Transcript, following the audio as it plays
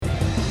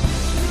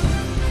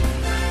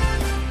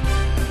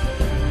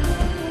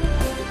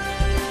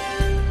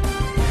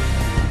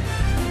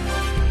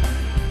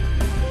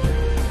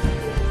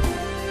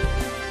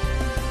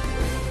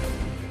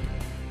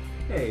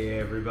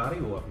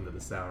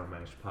the Sour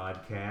Mash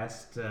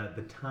Podcast.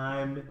 The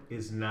time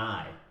is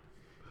nigh.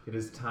 It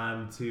is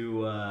time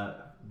to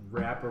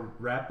wrap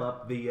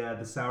up the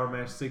Sour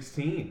Mash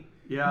 16.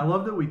 Yeah, I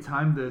love that we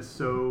timed this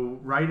so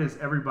right as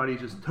everybody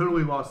just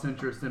totally lost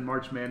interest in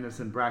March Madness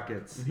and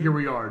brackets. Mm-hmm. Here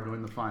we are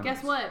doing the finals.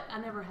 Guess what? I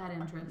never had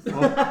interest.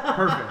 Well,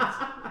 perfect.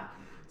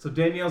 So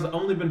Danielle's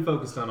only been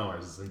focused on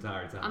ours this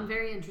entire time. I'm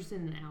very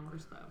interested in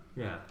ours, though.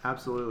 Yeah.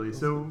 Absolutely.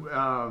 So,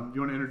 you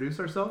want to introduce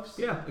ourselves?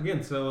 Yeah,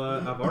 again, so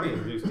I've already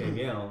introduced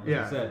Danielle,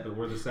 as I said, but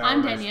we're the Sour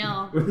I'm Mash,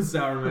 Danielle. We're the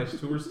Sour Mash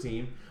Tours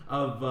team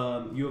of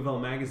U of L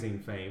Magazine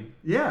fame.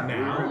 Yeah.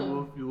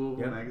 Now.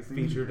 Louisville Magazine.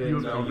 Featured in U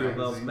of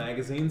L's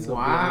magazine, so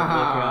wow. be on the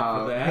lookout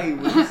for that. Hey,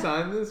 will you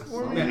sign this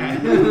for me?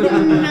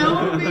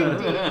 No big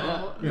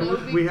deal. No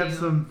big We have deal.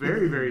 some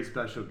very, very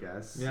special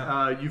guests.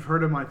 Yeah. You've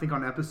heard him, I think,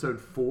 on episode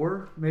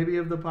 4, maybe,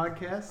 of the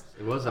podcast.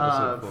 It was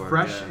episode 4.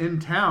 Fresh in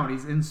town.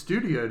 He's in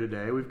studio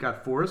today. We've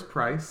got Forrest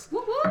Price,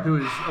 Whoop, whoop. who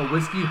is a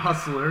whiskey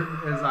hustler,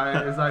 as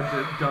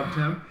I dubbed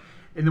him.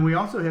 And then we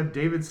also have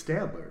David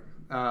Stadler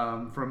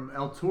from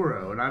El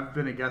Toro. And I've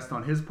been a guest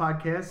on his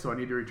podcast, so I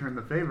need to return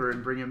the favor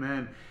and bring him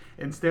in.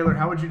 And Stadler,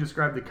 how would you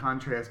describe the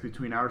contrast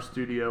between our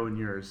studio and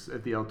yours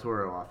at the El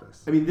Toro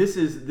office? I mean, this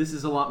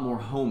is a lot more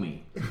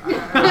homey.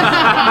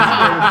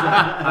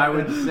 I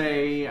would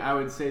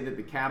say that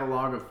the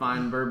catalog of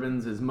fine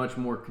bourbons is much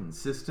more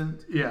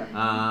consistent. Yeah.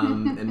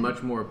 And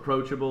much more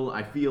approachable.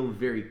 I feel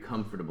very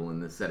comfortable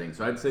in this setting.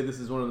 So I'd say this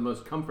is one of the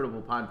most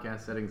comfortable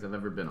podcast settings I've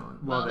ever been on.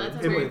 Well, that's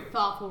a very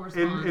thoughtful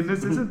response. And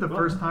this isn't the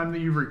first time that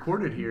you've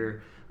recorded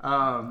here.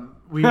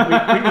 We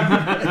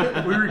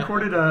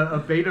recorded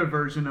a beta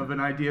version of an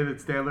idea that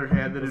Stadler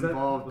had that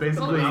involved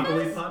basically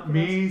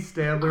me,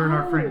 Stadler, and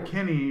our friend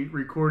Kenny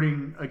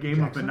recording a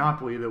game of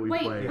Monopoly that we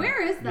Wait, played.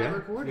 where is that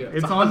recording?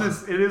 It's on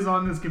this. It is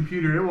on this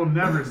computer. It will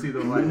never see the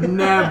light.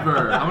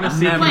 Never. I want to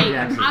see it. Wait,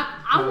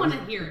 I want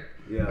to hear it.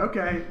 Yeah.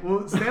 Okay.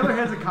 Well, Stadler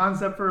has a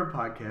concept for a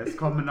podcast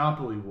called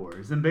Monopoly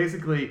Wars, and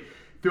basically,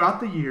 throughout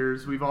the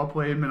years, we've all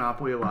played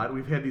Monopoly a lot.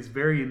 We've had these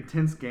very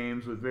intense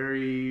games with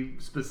very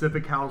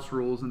specific house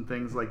rules and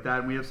things like that,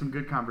 and we have some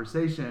good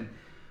conversation.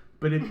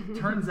 But it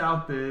turns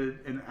out that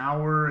an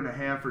hour and a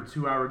half or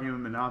 2 hour game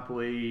of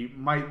Monopoly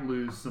might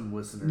lose some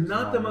listeners.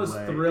 Not the along most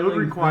way.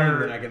 thrilling thing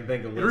that I can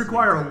think of. It would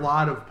require a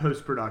lot of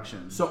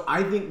post-production. So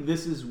I think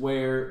this is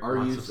where our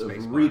use of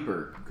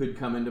Reaper could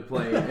come into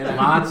play. And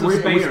Lots of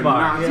space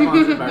bar. Not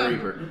sponsored by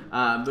Reaper,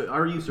 but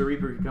our use of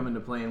Reaper could come into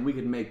play, and we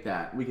could make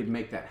that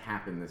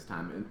happen this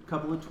time. And a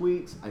couple of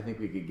tweets, I think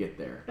we could get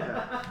there.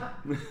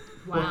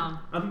 Wow.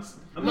 I'm not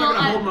going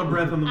to hold my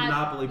breath on the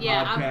Monopoly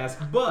yeah,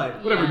 podcast,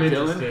 but Whatever, I'm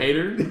Dylan, interested.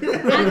 hater.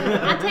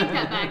 I take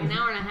that back. An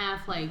hour and a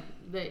half, no, I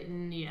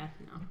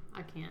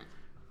can't.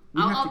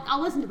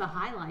 I'll listen to the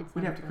highlights.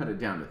 We'd have to cut it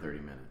down to 30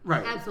 minutes.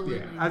 Right. Absolutely.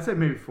 Yeah. I'd say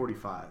maybe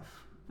 45.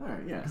 All right,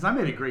 yeah. Because I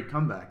made a great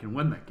comeback and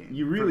won that game.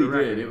 You really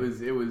did. It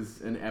was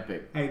an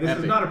epic. Hey, this is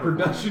epic not a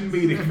production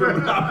meeting for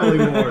Monopoly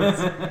Wars.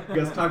 You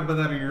guys talk about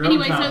that in your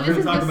Anyway, own time. so We're this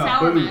is gonna the talk about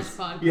Sour booze.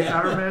 Mash podcast. Yeah.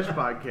 Sour Mash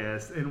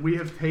podcast, and we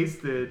have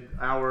tasted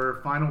our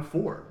final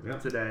 4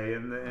 Yep. today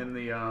in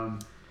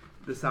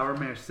the Sour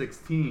Mash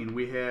 16.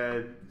 We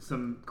had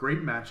some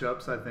great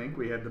matchups. I think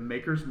we had the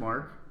Maker's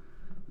Mark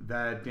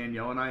that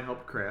Danielle and I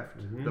helped craft,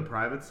 the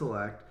Private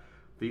Select,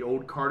 the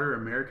Old Carter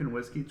American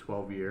Whiskey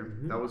 12-year.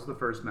 That was the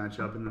first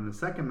matchup, and then the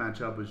second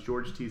matchup was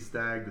George T.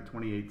 Stagg, the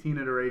 2018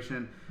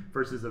 iteration,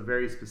 versus a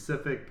very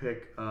specific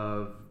pick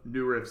of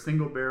New Riff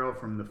Single Barrel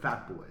from the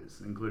Fat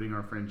Boys, including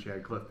our friend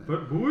Chad Clifton.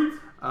 But boys?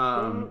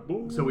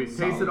 So we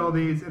tasted all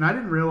these, and I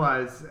didn't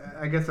realize,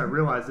 I guess I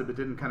realized it, but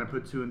didn't kind of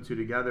put 2 and 2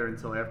 together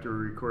until after we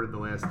recorded the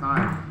last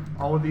time.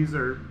 All of these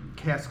are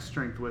cask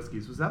strength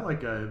whiskeys. Was that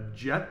like a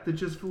jet that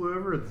just flew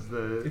over? It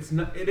It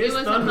It is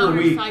was a Thunder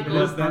Week. It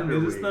motorcycle.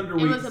 is Thunder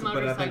Week, was a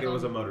but I think it motorcycle.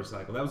 was a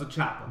motorcycle. That was a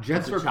chopper.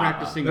 Jets were chopper.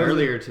 practicing That was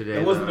earlier today.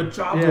 It wasn't though. a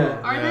chopper.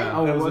 Yeah. Are they?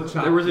 That was a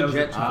chopper. There was That a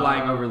jet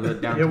flying over the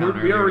Yeah, downtown we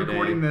are earlier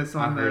recording today. this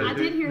on I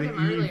did hear them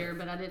eve, earlier,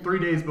 but I didn't. 3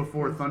 days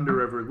before Thunder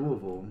River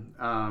Louisville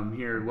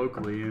here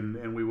locally,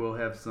 and we will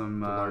have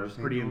some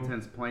pretty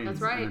intense planes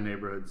That's right. in the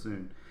neighborhood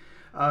soon.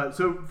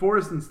 So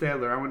Forrest and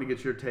Stadler, I want to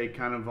get your take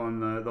kind of on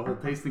the whole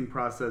tasting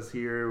process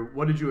here.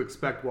 What did you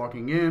expect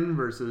walking in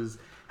versus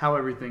how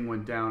everything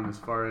went down as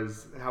far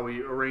as how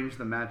we arranged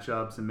the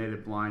matchups and made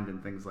it blind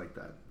and things like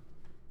that?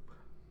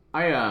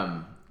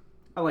 I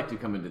like to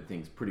come into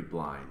things pretty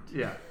blind.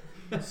 Yeah.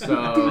 So,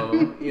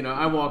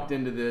 I walked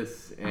into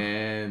this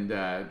and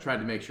tried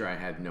to make sure I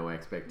had no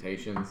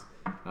expectations.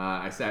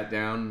 I sat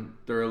down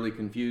thoroughly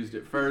confused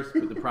at first,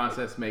 but the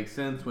process makes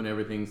sense when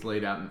everything's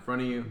laid out in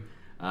front of you.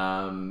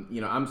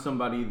 I'm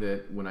somebody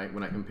that when I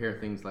compare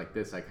things like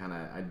this, I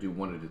do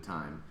one at a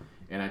time,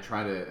 and I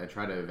try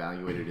to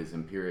evaluate it as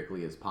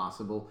empirically as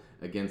possible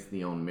against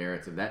the own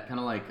merits of that. Kind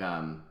of like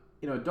a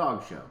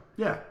dog show.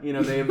 Yeah.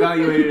 They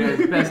evaluate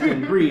it as best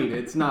in breed.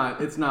 It's not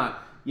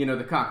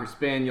the Cocker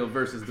Spaniel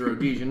versus the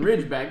Rhodesian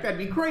Ridgeback. That'd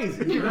be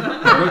crazy.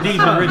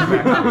 Rhodesian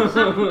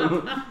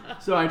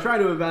Ridgeback. So I try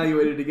to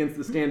evaluate it against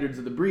the standards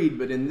of the breed,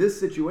 but in this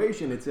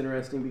situation, it's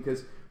interesting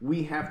because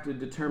we have to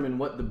determine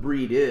what the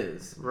breed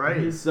is.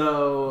 Right.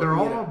 So They're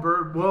all you know,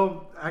 bourbon.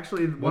 Well,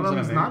 actually, one of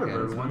One's them's an not a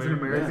American, bourbon. One's an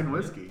American. American Yeah.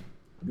 whiskey.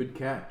 good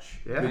catch.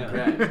 Yeah.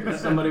 Good catch. But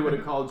somebody would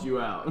have called you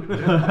out.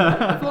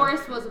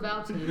 Forrest was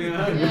about to.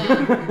 Yeah.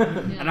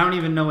 And I don't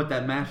even know what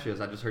that mash is.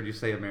 I just heard you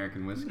say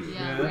American whiskey.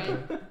 Yeah,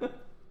 right.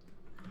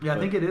 Yeah, I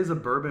think it is a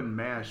bourbon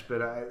mash,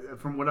 but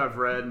from what I've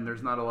read, and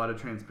there's not a lot of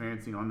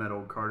transparency on that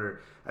old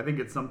Carter, I think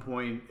at some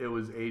point it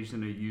was aged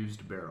in a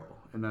used barrel,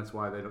 and that's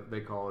why they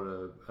call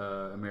it a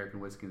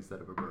American whiskey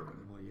instead of a bourbon.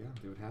 Well, yeah,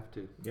 they would have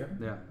to. Yep.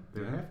 Yeah, they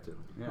would Yeah. have to.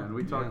 Yeah, and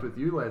we talked with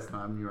you last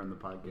time you were on the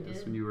podcast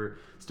did. when you were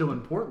still in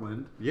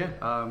Portland. Yeah.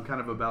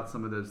 Kind of about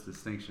some of those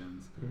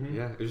distinctions.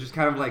 Yeah, it was just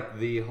kind of like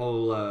the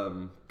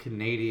whole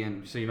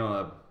Canadian.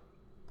 So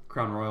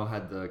Crown Royal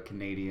had the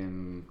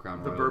Canadian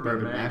Crown The Royal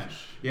bourbon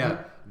mash.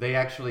 Yeah, they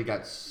actually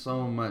got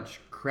so much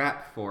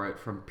crap for it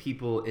from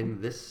people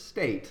in this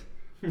state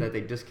that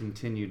they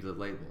discontinued the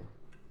label.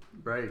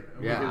 Right.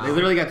 Yeah, Because they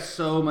literally got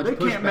so much they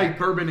pushback. can't make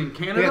bourbon in They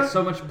Canada. got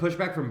so much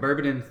pushback from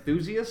bourbon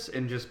enthusiasts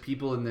and just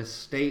people in this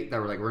state that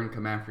were like, "We're gonna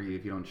come after you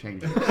if you don't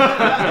change it."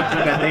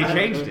 That they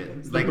changed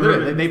it. Like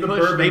literally, they the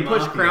pushed bourbon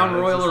Crown mafia.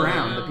 It's Royal just like-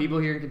 around. The people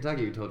here in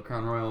Kentucky who told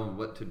Crown Royal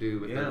what to do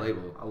with Yeah. their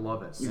label. I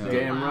love it. You Yeah.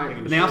 damn Wow. right.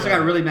 And they also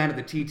got really mad at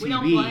the We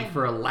don't TTB play.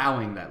 for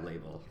allowing that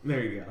label.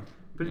 There you go.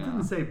 But it Yeah.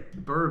 didn't say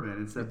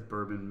bourbon; it said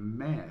bourbon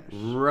mash.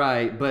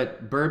 Right,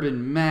 but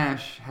bourbon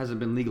mash hasn't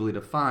been legally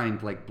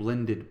defined like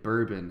blended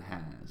bourbon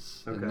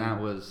has. Okay. And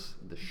that was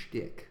the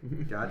shtick.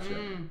 Gotcha.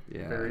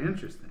 Yeah. Very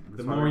interesting.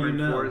 That's The why more we you bring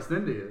know. Forrest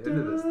into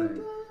this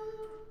thing.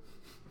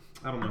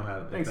 I don't know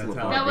how. Thanks, that's LeVar.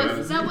 how That it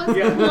was goes.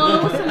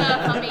 close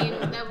enough. I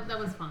mean, that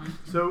was fine.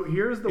 So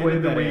here's the And way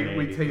then that that Andy,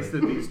 we please.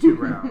 tasted these two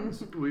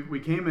rounds. We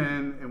came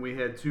in and we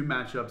had two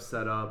matchups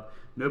set up.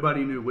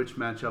 Nobody knew which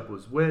matchup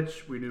was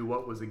which. We knew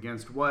what was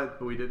against what,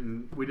 but we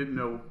didn't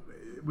know.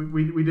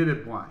 We did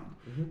it blind,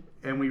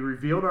 and we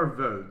revealed our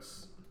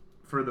votes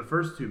for the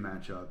first two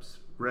matchups: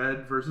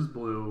 red versus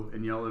blue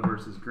and yellow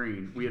versus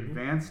green. We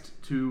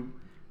advanced to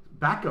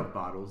backup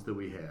bottles that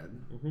we had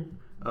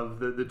of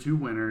the two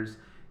winners.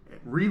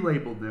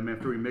 Relabeled them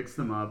after we mixed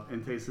them up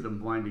and tasted them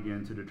blind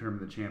again to determine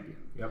the champion.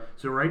 Yep.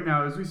 So right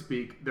now, as we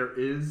speak, there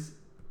is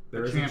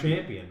There is a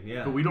champion.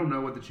 Yeah. but we don't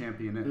know what the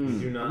champion is. We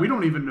do not. We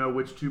don't even know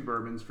which two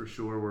bourbons for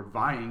sure were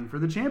vying for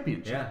the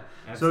championship. Yeah,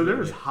 So absolutely.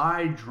 there's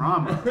high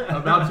drama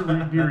about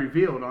to be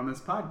revealed on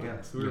this podcast.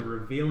 Yes, we're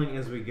revealing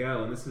as we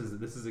go, and this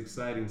is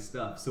exciting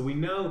stuff. So we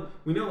know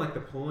like the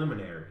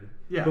preliminary,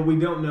 Yeah. but we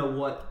don't know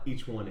what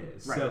each one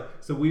is. Right.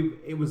 So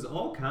it was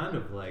all kind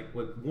of like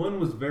one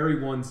was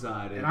very one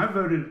sided. And I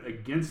voted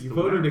against. You the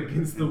voted winner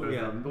against in the- both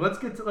yeah. of them. But let's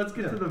get to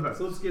the votes.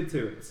 So let's get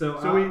to it. So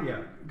So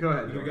go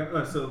ahead. You go.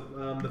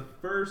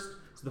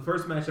 The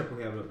first matchup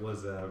we have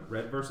was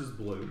red versus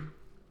blue,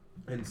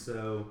 and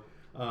so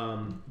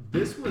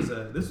this was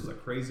a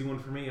crazy one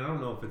for me. I don't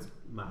know if it's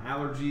my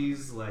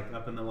allergies, like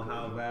up in the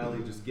Ohio Valley,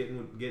 just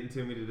getting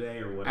to me today,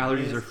 or what. it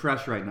Allergies is. are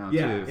fresh right now,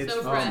 Yeah, too. it's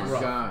So fresh. Oh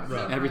my gosh.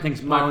 rough.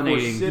 Everything's My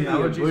pollinating. forsythia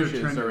Allergies are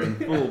bushes are in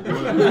trending. full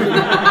bloom.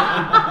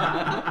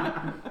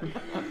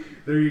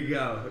 There you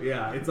go.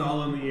 Yeah, it's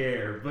all in the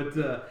air. But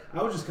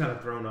I was just kind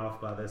of thrown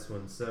off by this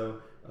one. So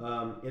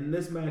in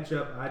this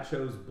matchup, I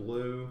chose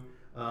blue.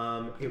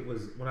 It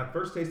was when I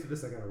first tasted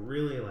this, I got a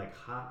really like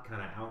hot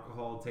kind of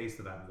alcohol taste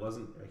that I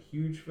wasn't a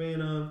huge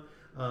fan of.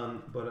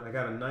 But I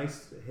got a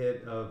nice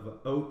hit of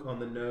oak on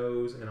the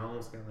nose, and I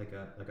almost got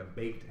like a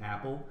baked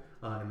apple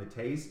in the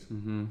taste.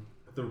 Mm-hmm.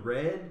 The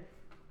red,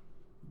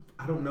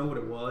 I don't know what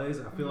it was.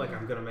 I feel like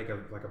I'm gonna make a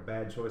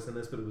bad choice in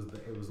this, but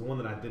it was the one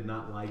that I did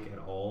not like at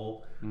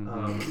all. And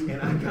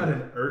I got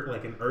an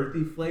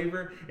earthy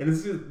flavor, and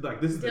this is the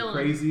Dylan,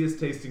 craziest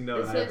tasting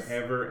note this I'm is-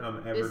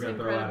 ever this is gonna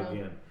throw out incredible.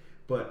 again.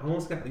 But I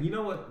almost got you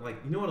know what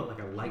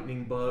a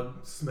lightning bug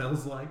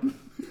smells like.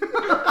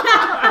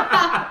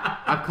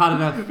 I've caught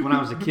enough when I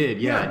was a kid.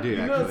 Yeah, I do, you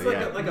know, actually.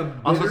 it's like yeah.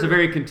 a Also, it's a bitter-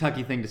 very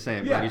Kentucky thing to say.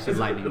 I'm glad you said it's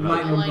lightning a bug.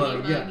 lightning Lightning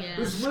bug. bug, Yeah,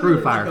 yeah. It's Screw literally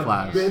like a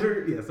fireflies.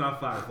 bitter, it's not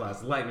fireflies.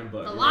 It's lightning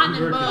bug. The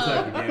lightning We're in bug.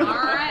 Kentucky, damn it. All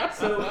right.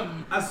 So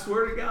I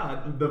swear to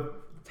God, the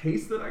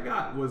taste that I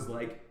got was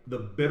like the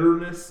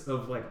bitterness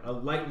of like a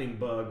lightning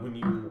bug when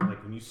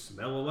you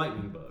smell a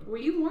lightning bug.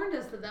 Well, you warned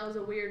us that was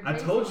a weird. I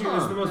taste told you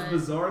it's the bug, most but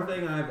bizarre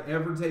thing I've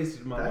ever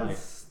tasted in my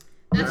life.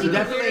 That's It's even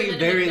definitely weirder than a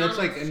very. That's McDonald's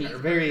like a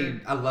cheeseburger. very.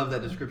 I love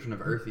that description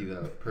of earthy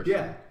though.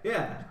 Personally.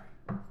 Yeah.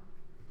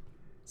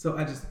 So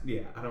I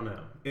don't know.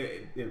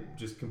 It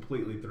just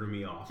completely threw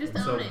me off. Just And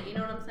own so, it. You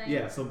know what I'm saying?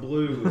 Yeah. So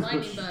blue was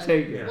Lightning bug.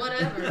 Take it.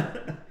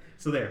 Whatever.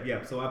 So there.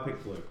 Yeah. So I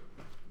picked blue.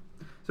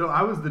 So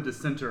I was the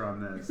dissenter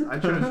on this. I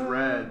chose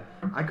red.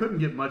 I couldn't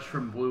get much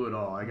from blue at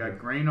all. I got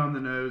grain on the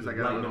nose. I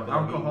got a Lightning little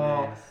bug,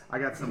 alcohol. yes. I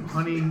got some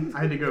honey.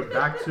 I had to go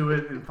back to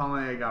it, and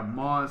finally I got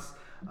moss.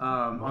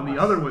 On the Moss.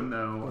 other one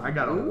though, I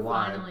got a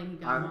lot. Finally he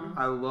got moss.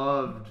 I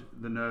loved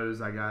the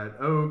nose. I got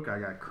oak. I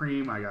got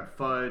cream. I got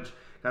fudge.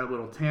 Got a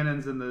little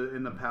tannins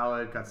in the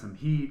palate. Got some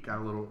heat. Got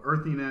a little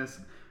earthiness.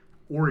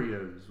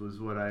 Oreos was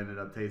what I ended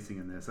up tasting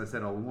in this. I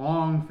said a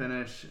long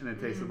finish, and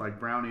it tasted like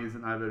brownies,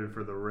 and I voted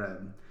for the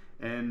red.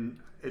 And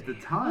at the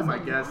time, I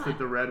That's a guessed lot. that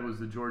the red was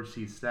the George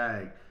T.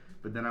 Stagg.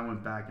 but then I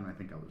went back and I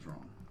think I was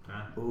wrong.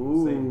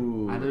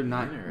 Ooh, I do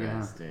not-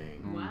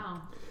 interesting.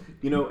 Wow.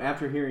 You know,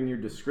 after hearing your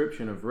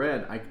description of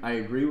red, I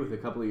agree with a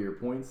couple of your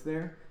points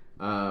there.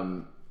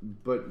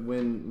 But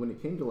when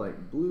it came to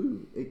like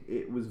blue,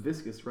 it was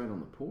viscous red on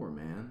the pour,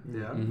 man.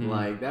 Yeah.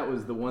 Like that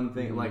was the one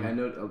thing. Like I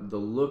know the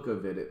look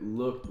of it. It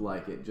looked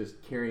like it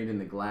just carried in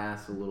the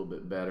glass a little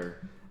bit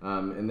better.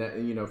 And that,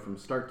 you know, from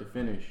start to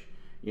finish,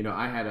 you know,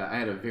 I had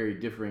a very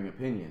differing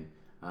opinion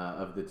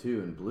of the two.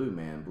 And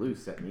blue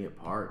set me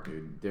apart,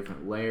 dude.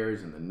 Different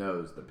layers in the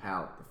nose, the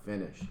palate, the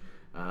finish.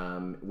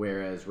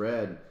 Whereas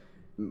red,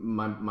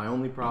 my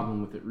only problem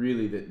with it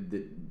really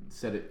that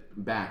set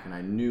it back, and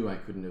I knew I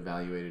couldn't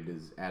evaluate it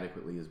as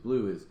adequately as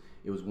blue, is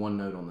it was one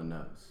note on the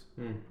nose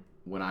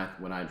when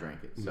I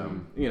drank it. So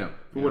you know,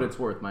 for what it's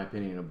worth, my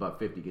opinion,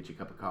 $1.50 get you a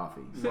cup of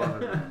coffee.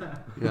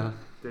 Yeah.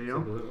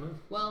 Danielle?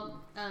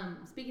 Well,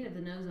 speaking of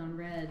the nose on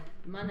red,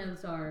 my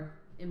notes are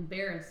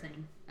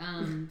embarrassing.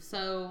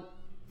 So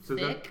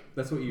thick.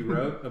 That's what you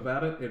wrote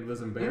about it? It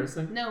was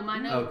embarrassing? No, my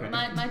note, Okay.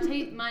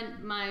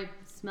 my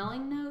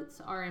smelling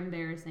notes are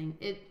embarrassing.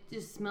 It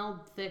just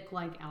smelled thick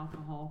like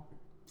alcohol.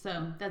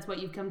 So that's what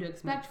you've come to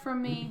expect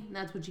from me.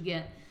 That's what you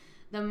get.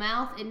 The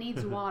mouth, it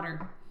needs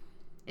water.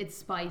 It's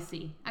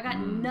spicy. I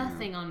got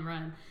nothing on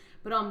red,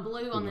 but on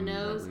blue on the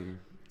nose.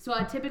 So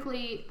I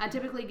typically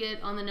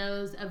get on the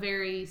nose a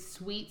very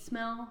sweet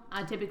smell.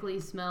 I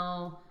typically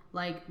smell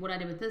like what I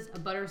did with this, a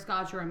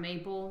butterscotch or a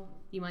maple.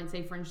 You might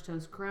say French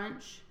Toast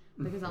Crunch,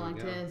 because I like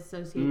to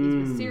associate these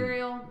with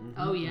cereal.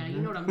 Oh yeah, you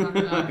know what I'm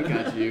talking about. I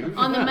got you.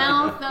 On the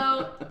mouth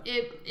though,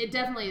 it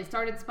definitely, it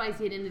started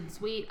spicy, it ended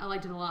sweet. I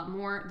liked it a lot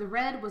more. The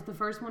red was the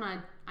first one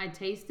I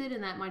tasted,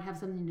 and that might have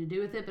something to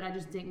do with it, but I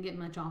just didn't get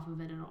much off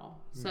of it at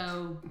all.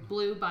 So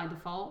blue by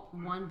default,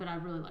 one, but I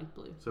really like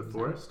blue. So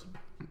Forrest?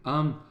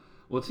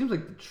 Well, it seems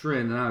like the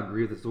trend, and I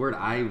agree with this. The word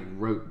I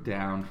wrote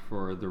down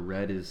for the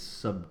red is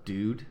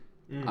subdued.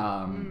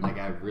 Like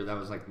that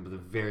was like the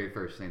very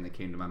first thing that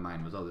came to my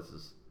mind was, oh, this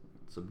is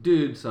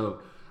subdued.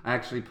 So I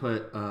actually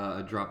put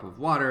a drop of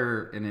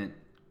water in it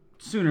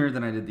sooner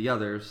than I did the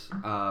others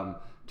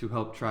to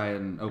help try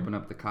and open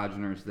up the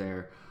congeners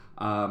there.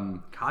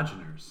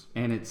 Congeners.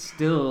 And it's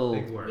still...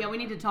 Big word. Yeah, we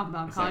need to talk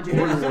about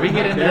congeners. We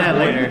get into that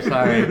later,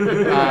 sorry.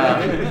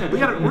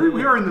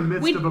 We are in the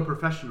midst of a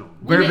professional.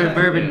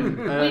 Bourbon.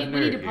 We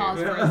need to pause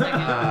for a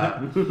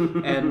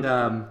second.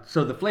 And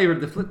so the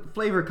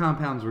flavor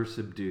compounds were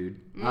subdued.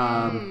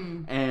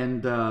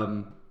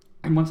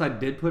 And once I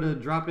did put a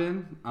drop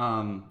in,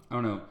 I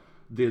don't know,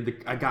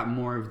 I got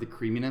more of the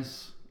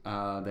creaminess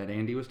that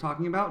Andy was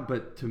talking about.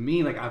 But to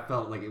me, like, I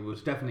felt like it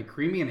was definitely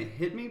creamy and it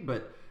hit me,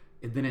 but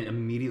then it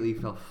immediately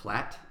fell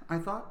flat, I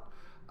thought.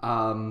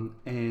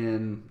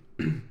 And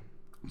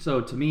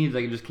so to me,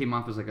 like, it just came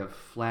off as like a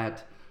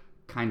flat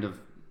kind of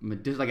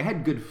like, it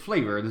had good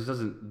flavor. This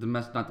isn't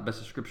not the best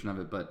description of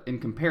it, but in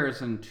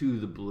comparison to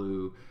the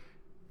blue,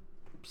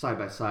 side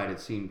by side, it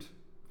seemed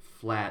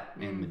flat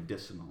and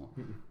medicinal.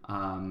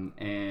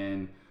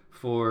 And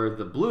for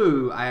the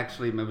blue,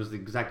 it was the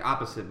exact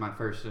opposite. My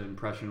first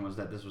impression was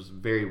that this was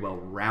very well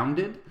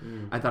rounded.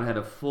 I thought it had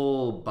a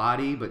full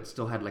body, but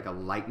still had like a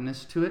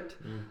lightness to it.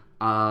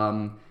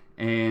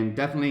 And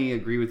definitely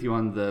agree with you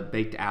on the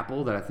baked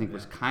apple that I think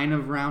was kind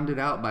of rounded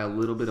out by a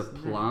little bit of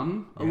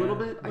plum, a little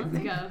bit, I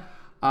think. Let's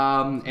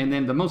go. And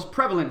then the most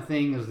prevalent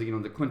thing is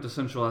the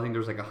quintessential. I think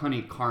there's like a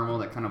honey caramel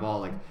that kind of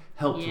all like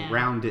helped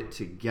round it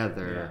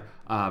together.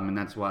 And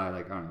that's why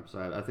I don't know.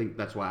 So I think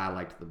that's why I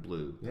liked the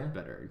blue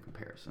better in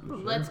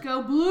comparison. Let's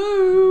go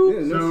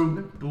blue.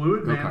 So blue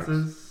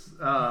advances.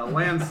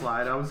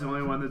 Landslide. I was the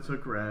only one that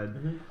took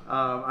red.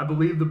 I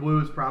believe the blue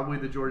is probably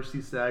the George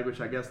T. Stagg,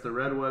 which I guess the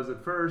red was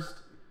at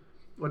first.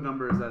 What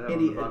number is that have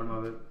on the bottom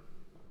of it?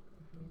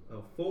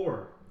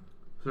 4.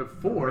 So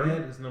 4.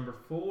 Red is number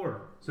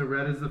 4. So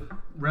red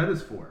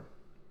is 4.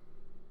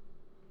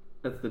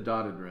 That's the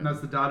dotted red.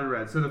 That's the dotted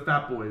red. So the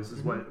Fat Boys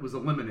is what was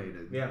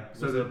eliminated. Yeah.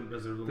 So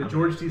the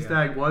George T.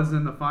 Stagg was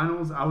in the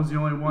finals. I was the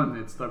only one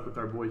that stuck with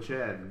our boy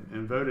Chad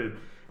and voted.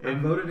 And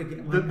voted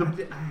again.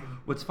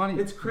 What's funny?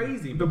 It's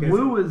crazy. The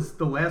blue was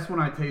the last one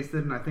I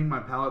tasted, and I think my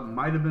palate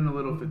might have been a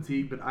little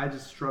fatigued, but I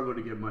just struggled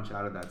to get much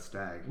out of that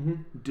Stagg.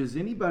 Does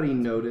anybody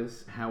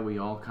notice how we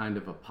all kind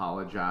of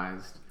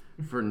apologized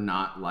for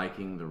not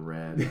liking the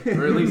red?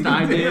 Or at least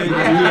I did. You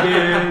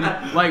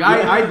did. Like,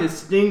 I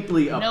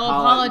distinctly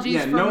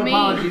apologies from no me.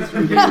 apologies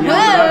from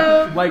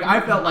Danielle. Like,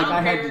 I felt like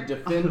I had to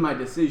defend my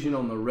decision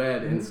on the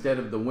red instead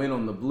of the win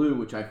on the blue,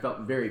 which I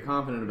felt very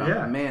confident about.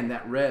 Yeah. Man,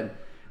 that red...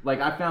 Like,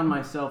 I found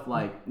myself,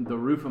 like, the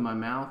roof of my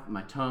mouth,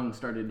 my tongue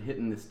started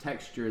hitting this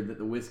texture that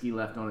the whiskey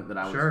left on it that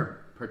I was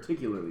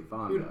particularly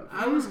fond of.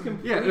 I was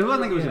completely... Yeah, it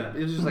wasn't like it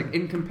was just like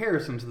in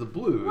comparison to the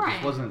blue. It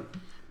just wasn't...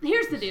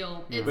 Here's the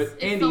deal.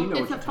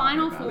 It's the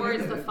final four.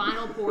 It's the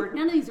final four.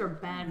 None of these are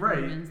bad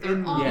bourbons.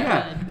 They're all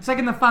good. It's like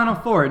in the final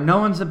four. No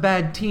one's a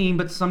bad team,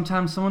 but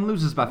sometimes someone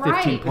loses by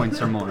 15 points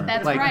or more.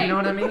 That's like, right. You know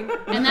what I mean?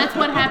 And that's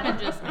what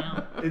happened just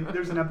now.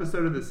 There's an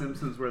episode of The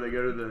Simpsons where they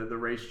go to the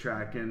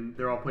racetrack and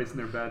they're all placing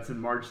their bets, and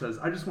Marge says,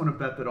 "I just want to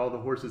bet that all the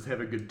horses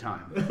have a good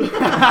time."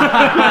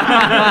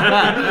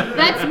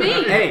 That's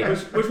me. Hey,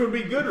 Which would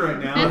be good right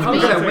now. That's the me.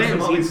 horse that All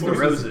wins these eats the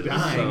horses roses.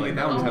 dying. So like,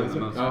 that one's having the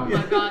most Oh fun.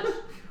 my gosh.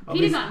 All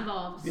Peter these- got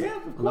involved. Yeah,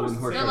 of Loving course.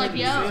 horse They're like,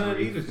 yo. Santa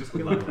Anita's just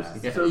killing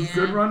us. So Yeah.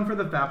 good run for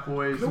the Fat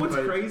Boys. You know what's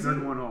but crazy? they're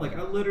one home. Like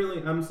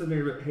I'm sitting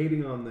there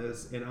hating on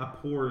this, and I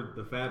poured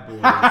the Fat Boys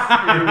in,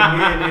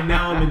 and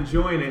now I'm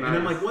enjoying it, and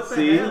I'm like, what the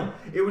See? hell?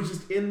 It was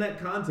just in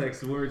that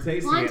context where we're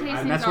tasting Blind it. tastings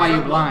And that's are why you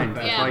different. blind.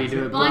 That's Yeah. why you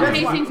do it Blind blind.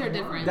 That's why- tastings are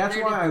different. That's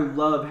They're why I different.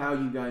 love how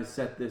you guys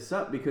set this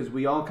up, because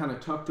we all kind of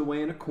tucked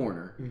away in a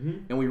corner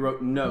and we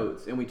wrote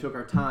notes and we took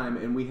our time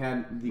and we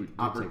had the did take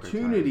our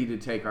opportunity to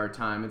take our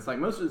time. It's like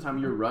most of the time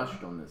you're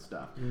rushed on this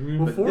stuff.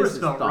 Well, But Forrest this is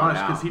felt thought rushed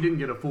out. because he didn't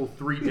get a full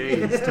 3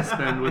 days to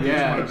spend with each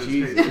Yeah, one of his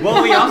Jesus. tastes.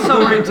 Well, we also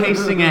weren't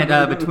tasting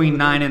at between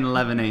 9 and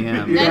 11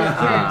 a.m.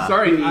 That's true.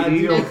 Sorry,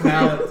 Edie. Ideal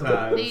palate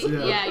times.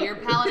 Yeah, your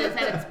palate is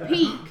at its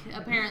peak,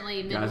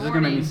 apparently, Guys, this is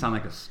gonna make me mid-morning. sound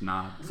like a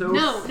snob. So,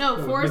 No,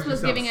 it Forrest makes you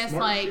was sound giving us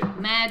smart like shit.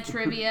 mad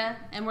trivia,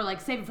 and we're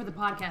like, save it for the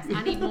podcast.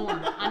 I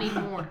need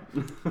more.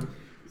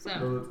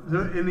 So,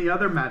 So in the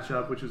other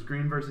matchup, which was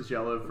green versus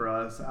yellow for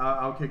us,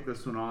 I'll kick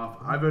this one off.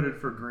 I voted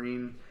for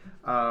green.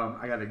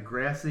 I got a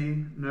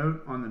grassy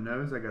note on the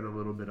nose. I got a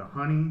little bit of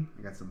honey.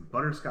 I got some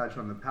butterscotch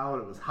on the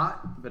palate. It was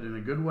hot, but in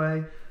a good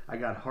way. I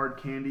got hard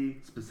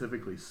candy,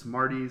 specifically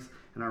Smarties,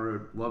 and I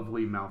wrote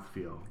lovely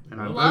mouthfeel. And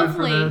I voted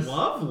for Lovely. this.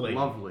 Lovely.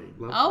 Lovely.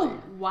 oh,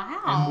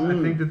 wow. And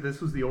I think that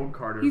this was the Old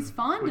Carter, He's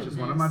fond which of is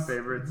one of my this.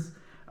 favorites.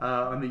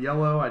 On the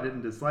yellow, I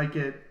didn't dislike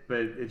it, but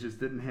it just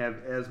didn't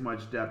have as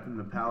much depth in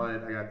the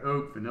palate. I got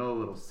oak, vanilla, a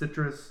little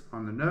citrus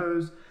on the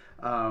nose,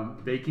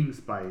 baking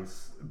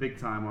spice, big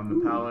time on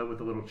the palate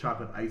with a little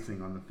chocolate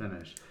icing on the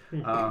finish.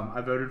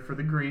 I voted for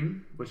the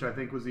green, which I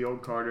think was the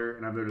Old Carter,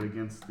 and I voted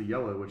against the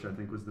yellow, which I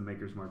think was the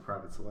Maker's Mark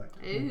Private Select.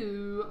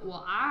 Ooh,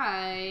 well,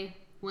 I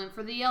went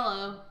for the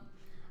yellow.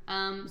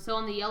 So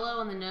on the yellow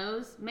on the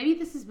nose, maybe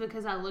this is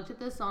because I looked at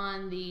this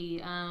on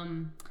the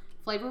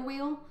flavor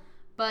wheel,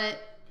 but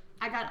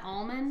I got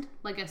almond,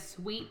 like a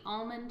sweet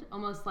almond,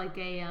 almost like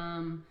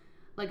an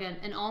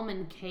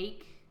almond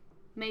cake,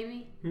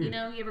 maybe. You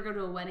know, you ever go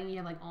to a wedding, you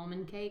have like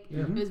almond cake.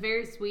 It was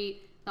very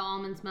sweet, the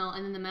almond smell,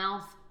 and then the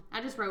mouth.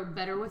 I just wrote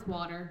better with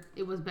water.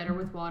 It was better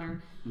with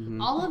water.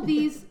 All of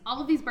these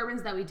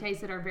bourbons that we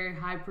tasted are very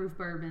high proof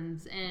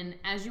bourbons, and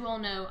as you all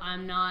know,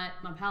 my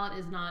palate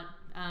is not.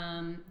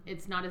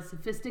 It's not as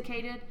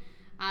sophisticated.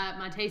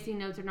 My tasting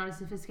notes are not as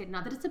sophisticated.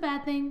 Not that it's a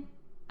bad thing.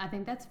 I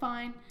think that's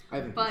fine.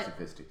 I think but it's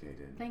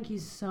sophisticated. thank you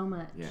so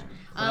much. Yeah.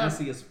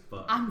 Classy as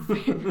fuck. I'm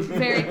very,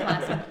 very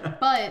classy.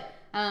 But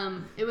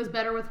it was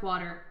better with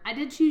water. I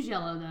did choose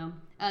yellow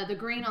though. The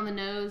green on the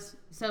nose.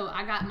 So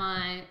I got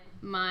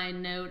my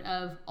note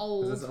of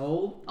old. Is this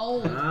old?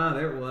 Old. Ah,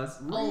 there it was.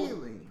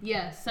 Old.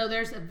 Yes. So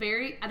there's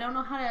I don't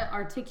know how to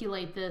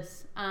articulate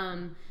this.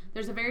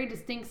 There's a very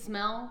distinct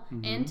smell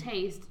and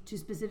taste to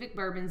specific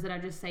bourbons that I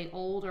just say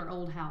old or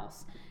old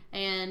house.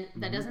 And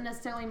that doesn't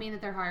necessarily mean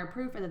that they're higher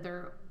proof or that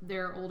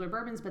they're older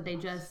bourbons, but they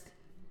just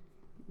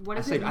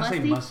I say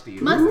musty. Musty.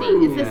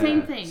 It's the Yeah.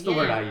 same thing. It's the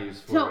word I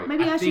use for so it.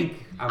 maybe I should.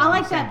 think I'm I on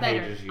like the same that better.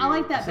 page as you. I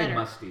like that I say better.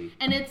 musty.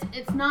 And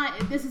it's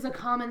not. This is a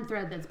common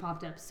thread that's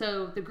popped up.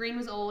 So the green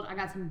was old. I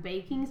got some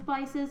baking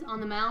spices on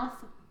the mouth.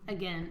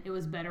 Again, it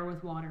was better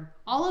with water.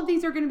 All of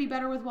these are going to be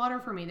better with water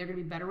for me. They're going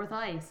to be better with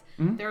ice.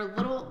 They're a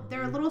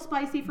little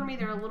spicy for me.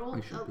 They're a little.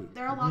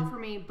 They're a lot for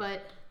me,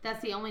 but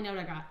that's the only note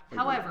I got.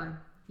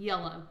 However,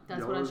 yellow.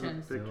 That's what I Yellow's a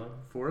chose. thick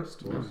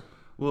Forest.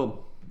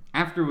 Well,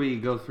 after we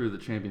go through the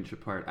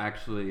championship part,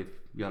 actually, if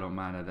y'all don't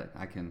mind,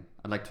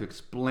 I'd like to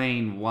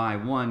explain why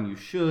you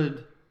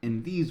should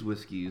in these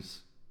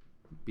whiskeys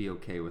be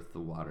okay with the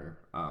water,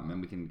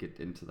 and we can get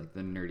into like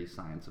the nerdy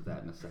science of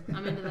that in a second.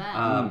 I'm into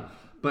that.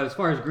 But as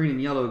far as green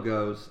and yellow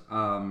goes,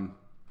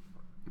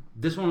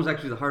 this one was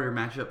actually the harder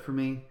matchup for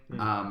me.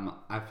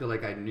 I feel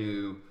like I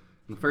knew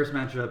the first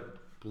matchup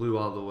blew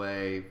all the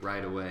way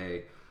right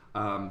away,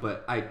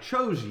 but I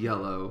chose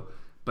yellow,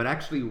 but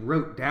actually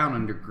wrote down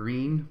under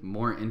green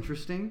more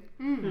interesting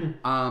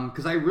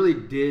because I really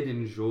did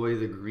enjoy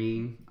the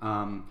green.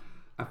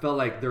 I felt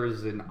like there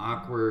was an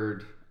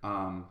awkward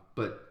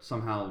but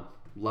somehow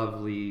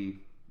lovely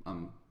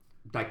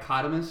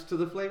dichotomous to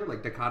the flavor,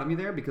 like dichotomy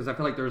there, because I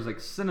felt like there was like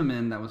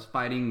cinnamon that was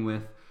fighting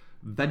with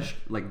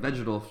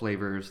vegetal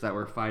flavors that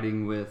were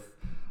fighting with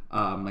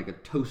like a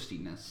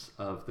toastiness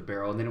of the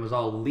barrel, and then it was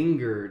all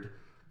lingered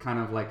kind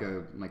of like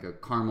a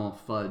caramel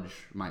fudge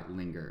might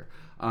linger,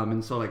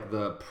 and so like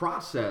the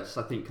process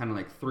I think kind of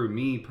like threw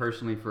me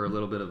personally for a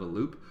little bit of a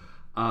loop,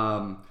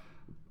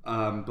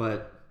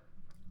 but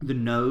the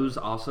nose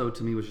also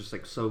to me was just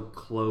like so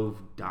clove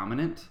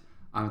dominant.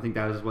 I think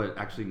that is what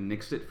actually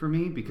nixed it for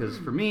me, because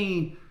for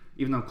me,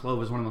 even though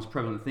clove is one of the most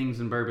prevalent things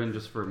in bourbon,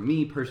 just for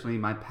me personally,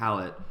 my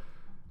palate,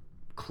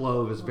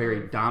 clove is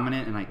very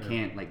dominant, and I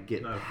can't like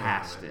get Not a fan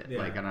past of it. it. Yeah,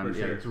 Like, and for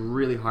sure. it's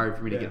really hard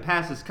for me to get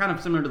past. It's kind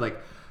of similar to like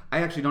I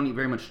actually don't eat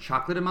very much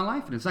chocolate in my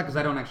life, and it's not because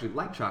I don't actually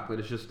like chocolate.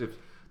 It's just if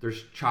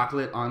there's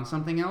chocolate on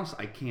something else,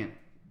 I can't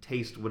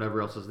taste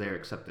whatever else is there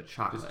except the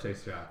chocolate. Just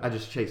taste chocolate. I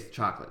just chase the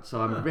chocolate.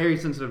 So I'm very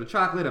sensitive to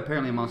chocolate.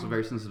 Apparently, I'm also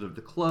very sensitive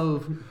to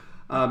clove.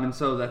 And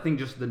so I think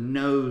just the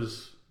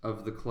nose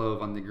of the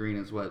clove on the green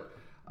is what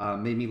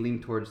made me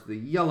lean towards the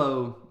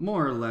yellow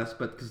more or less.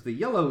 But because the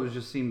yellow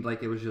just seemed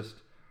like it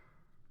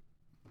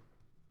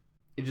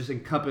just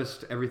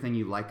encompassed everything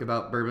you like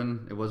about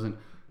bourbon. It wasn't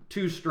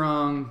too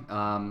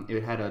strong.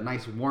 It had a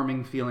nice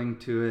warming feeling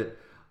to it.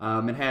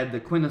 It had the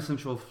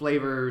quintessential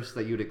flavors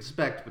that you'd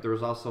expect, but there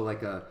was also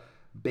like a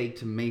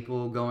baked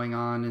maple going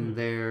on in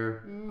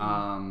there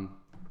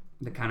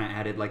that kind of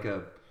added like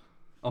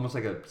almost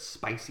like a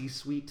spicy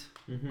sweet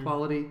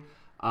quality.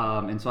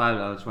 And so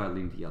that's why I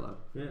leaned to yellow.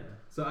 Yeah.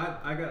 So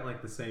I got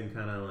like the same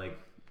kind of like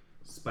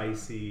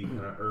spicy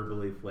kind of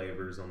herbally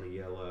flavors on the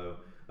yellow.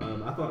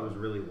 I thought it was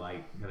really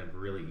light, kind of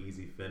really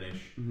easy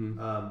finish,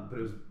 but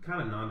it was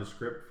kind of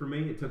nondescript for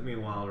me. It took me a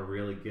while to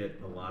really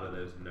get a lot of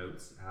those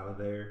notes out of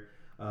there.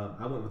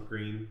 I went with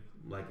green,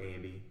 like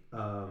Andy,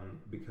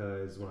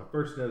 because when I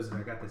first nosed it,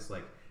 I got this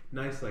like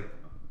nice like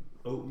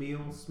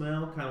oatmeal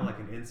smell, kind of like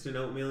an instant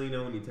oatmeal. You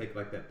know, when you take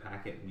like that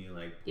packet and you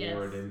like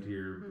pour it into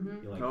your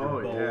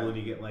your bowl, and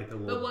you get like a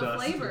little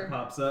dust flavor? that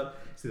pops up.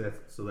 See,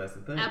 that's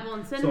the thing. Apple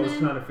and So I cinnamon. was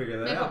trying to figure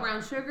that maple out.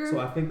 brown sugar. So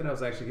I think that I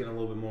was actually getting a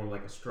little bit more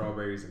like a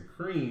strawberries and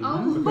cream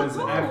Oh. because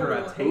after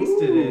I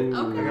tasted it,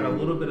 Okay. I got a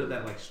little bit of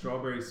that like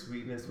strawberry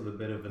sweetness with a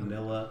bit of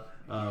vanilla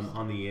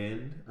on the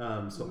end.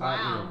 So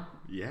Wow.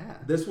 Yeah.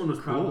 this one was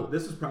Cool.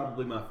 this was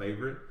probably my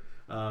favorite.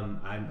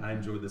 I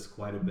enjoyed this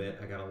quite a bit.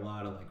 I got a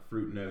lot of like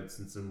fruit notes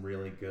and some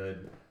really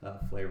good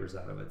flavors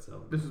out of it.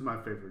 So This is my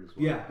favorite as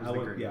well. yeah, is I the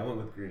went green. I went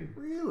with green.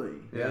 Really?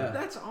 Yeah.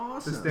 That's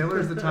awesome. So Staler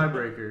is the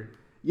tiebreaker.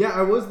 Yeah,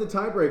 I was the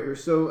tiebreaker.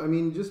 So, I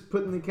mean, just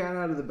putting the cat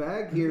out of the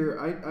bag here,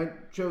 I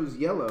chose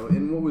yellow.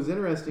 And what was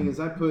interesting is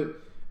I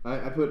put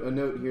a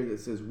note here that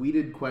says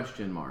Weeded ?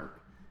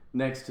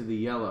 Next to the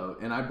yellow,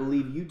 and I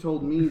believe you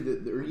told me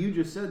that, or you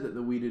just said that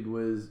the weeded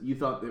was, you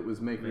thought it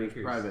was Maker's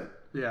Maker's. private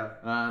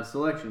Yeah.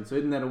 selection. So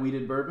isn't that a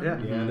weeded bourbon? Yeah.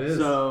 Yeah, it is.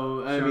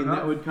 So I Sure mean enough.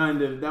 that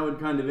would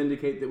kind of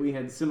indicate that we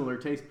had similar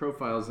taste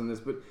profiles in this.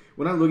 But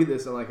when I look at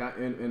this,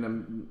 and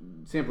I'm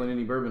sampling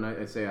any bourbon,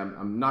 I say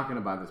I'm not going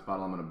to buy this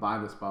bottle. I'm going to buy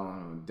this bottle.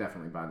 I'm going to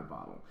definitely buy the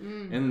bottle.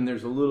 And then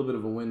there's a little bit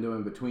of a window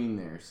in between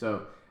there.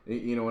 So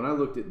when I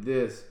looked at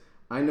this,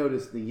 I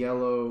noticed the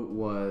yellow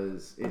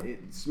was it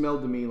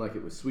smelled to me like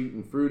it was sweet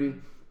and fruity.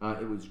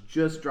 It was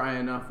just dry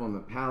enough on the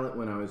palate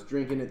when I was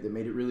drinking it that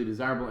made it really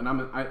desirable. And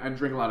I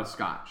drink a lot of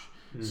scotch.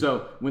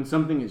 So when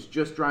something is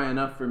just dry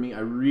enough for me, I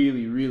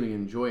really, really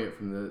enjoy it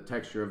from the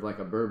texture of like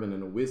a bourbon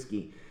and a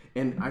whiskey.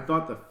 And I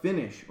thought the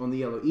finish on the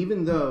yellow,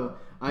 even though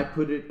I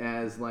put it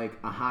as like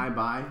a high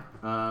buy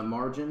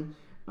margin,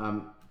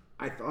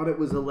 I thought it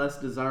was a less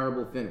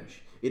desirable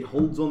finish. It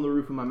holds on the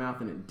roof of my mouth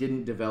and it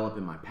didn't develop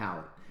in my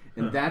palate.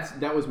 And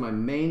that was my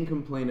main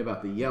complaint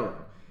about the yellow.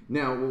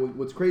 Now,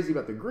 what's crazy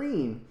about the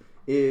green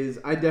is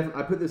I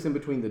put this in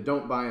between the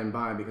don't buy and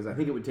buy because I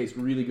think it would taste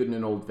really good in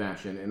an old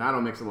fashioned, and I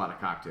don't mix a lot of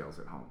cocktails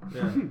at home.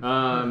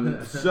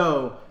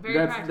 So Very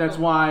that's practical.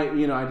 why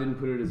I didn't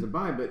put it as a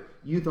buy. But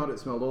you thought it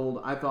smelled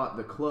old. I thought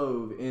the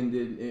clove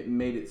it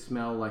made it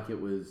smell like it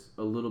was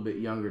a little bit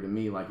younger to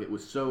me, like it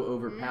was so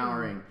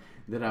overpowering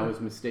that I was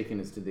mistaken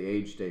as to the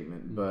age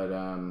statement. But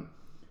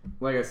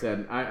like I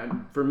said,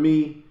 for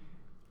me,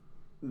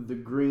 the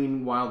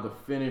green, while the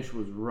finish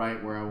was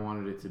right where I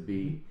wanted it to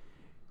be,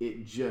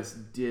 it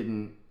just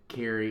didn't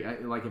carry.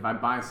 Like if I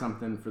buy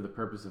something for the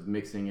purpose of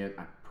mixing it,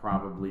 I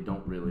probably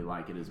don't really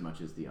like it as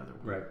much as the other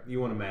one. Right. You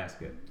want to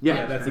mask it.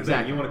 Yeah, that's the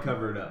exactly. thing. You want to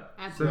cover it up.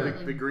 So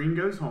Absolutely. the green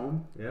goes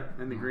home, Yeah.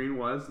 and the green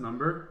was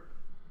number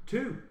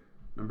 2,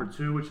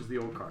 which is the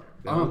old Carter.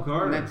 Old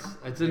Carter. And that's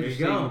There you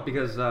interesting go.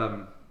 because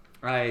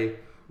I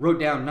wrote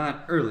down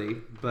not early,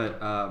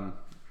 but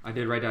I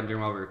did write down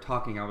during while we were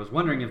talking. I was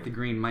wondering if the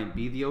green might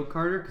be the Oak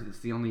Carter because it's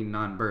the only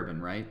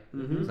non-bourbon, right?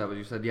 Is that what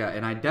you said? Yeah,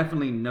 and I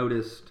definitely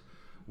noticed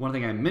one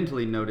thing I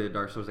mentally noted. So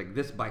I was like,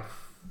 this by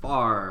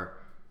far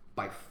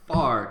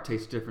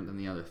tastes different than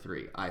the other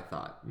three. I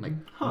thought like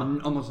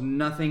almost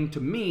nothing to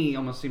me.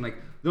 Almost seemed like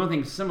the only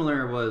thing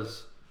similar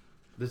was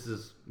this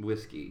is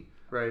whiskey.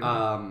 Right.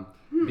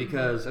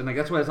 Because and like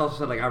that's why I also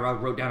said like I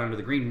wrote down under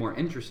the green more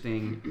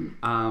interesting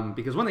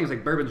because one thing is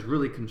like bourbon's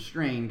really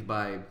constrained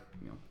by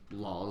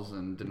laws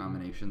and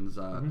denominations.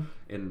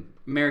 In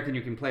American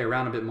you can play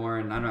around a bit more,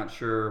 and I'm not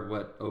sure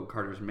what Oak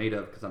Carter's made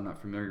of because I'm not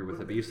familiar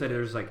with it. But you said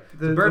there's like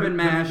The- bourbon the-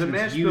 mash, the and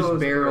it's mash used bill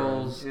is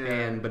barrels,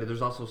 bourbon, yeah. but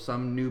there's also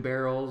some new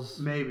barrels.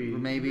 Maybe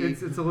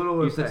It's a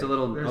little. you said it's a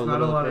little. There's a not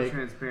little a lot opaque. of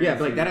transparency. Yeah,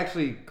 but like that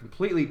actually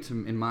completely,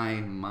 in my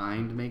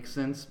mind, makes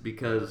sense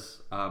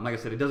because, like I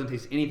said, it doesn't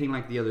taste anything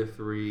like the other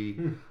three,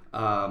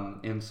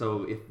 and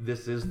so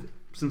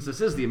since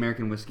this is the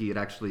American whiskey, it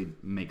actually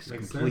makes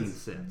complete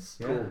sense.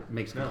 Yeah.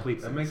 Makes No, complete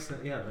that sense. makes sense.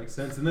 Yeah, it makes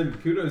sense. And then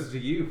kudos to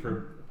you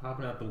for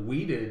popping out the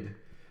weeded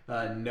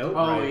note.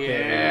 Oh right yeah,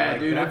 there. Like,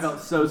 dude, I that's- felt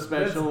so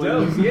special. That's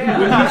when dope. you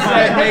Yeah.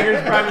 said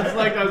Maker's Private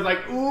Select, I was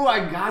like, ooh,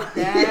 I got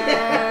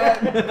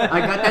that. I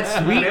got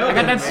that sweet. Nailed I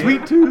got it, that man.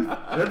 sweet tooth.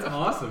 That's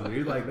awesome,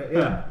 dude. Like that.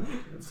 Yeah.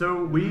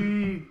 So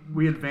we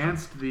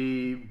advanced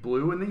the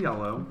blue and the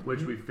yellow,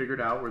 which we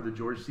figured out were the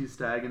George C.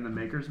 Stagg and the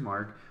Maker's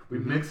Mark. We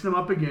mixed them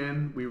up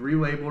again, we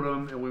relabeled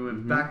them, and we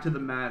went back to the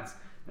mats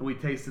and we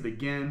tasted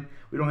again.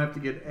 We don't have to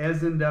get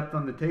as in depth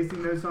on the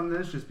tasting notes on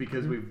this, just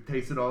because we've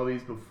tasted all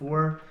these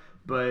before.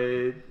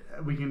 But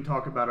we can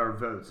talk about our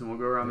votes, and we'll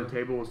go around the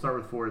table. We'll start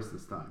with Forrest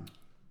this time.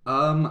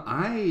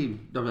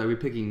 Are we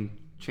picking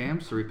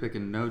champs or are we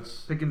picking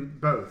notes? Picking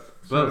both.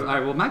 Both. All right.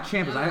 Well, my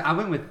champ is I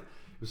went with. It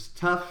was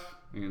tough.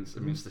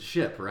 It's the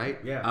ship, right?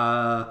 Yeah.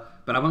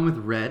 But I went with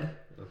red.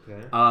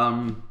 Okay.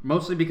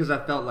 Mostly because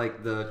I felt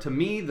like to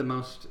me the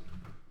most.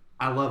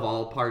 I love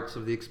all parts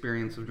of the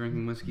experience of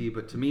drinking whiskey,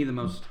 but to me the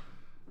most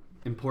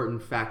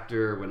important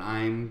factor when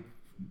I'm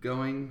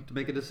going to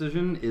make a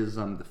decision is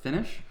the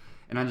finish.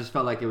 And I just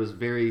felt like it was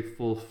very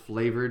full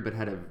flavored, but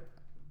had an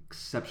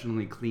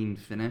exceptionally clean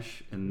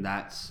finish, and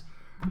that's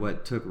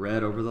what took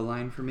red over the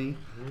line for me.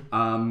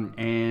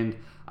 And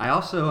I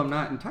also, I'm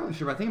not entirely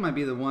sure, but I think it might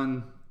be the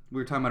one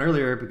we were talking about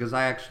earlier, because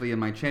I actually in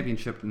my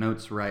championship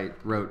notes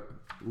wrote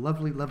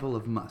lovely level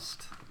of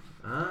must.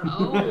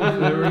 Oh.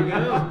 There we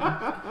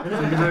go.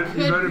 So you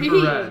Could voted be.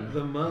 for red.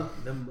 The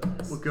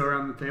must. We'll go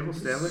around the table.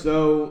 Stanley?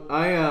 So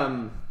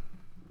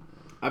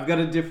I've got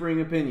a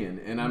differing opinion,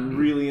 and I'm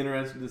really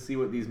interested to see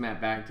what these map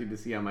back to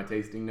see how my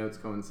tasting notes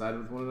coincide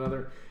with one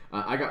another.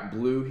 I got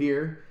blue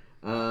here,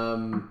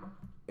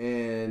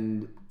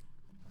 and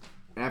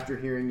after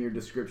hearing your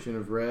description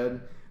of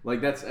red,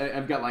 like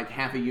I've got like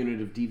half a unit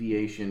of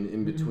deviation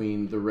in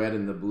between the red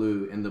and the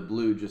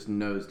blue just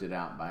nosed it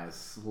out by a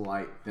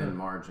slight thin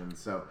margin.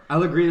 So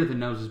I'll agree that the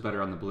nose is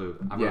better on the blue.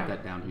 I Yeah. wrote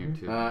that down here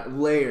too.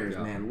 layers,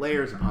 Yeah. man,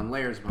 layers upon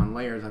layers upon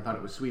layers. I thought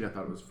it was sweet. I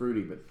thought it was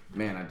fruity, but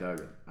man, I dug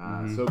it.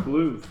 So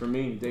blue for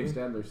me. Dave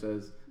Stadler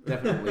says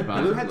definitely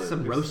buy Blue the had blue.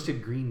 some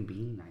roasted green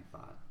bean, I thought.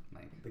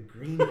 The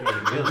green bean.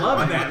 I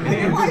love that,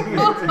 man. You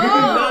do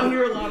not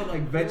hear a lot of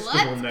like vegetable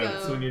Let's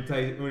notes go. when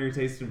you're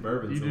tasting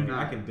bourbon. You So do like,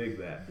 not. I can dig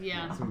that.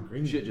 Yeah. Some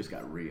green Shit just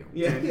got real.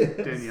 Yeah.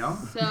 Danielle?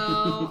 So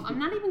I'm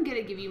not even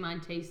gonna give you my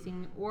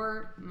tasting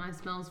or my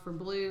smells for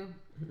blue.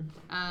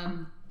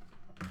 I'm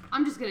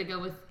just gonna go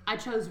with I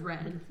chose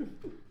red.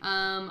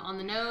 On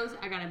the nose,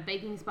 I got a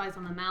baking spice.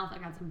 On the mouth, I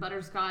got some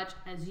butterscotch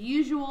as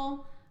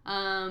usual.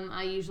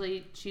 I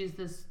usually choose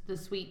the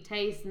sweet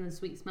taste and the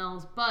sweet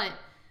smells, but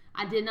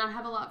I did not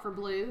have a lot for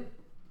blue.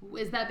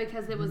 Is that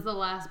because it was the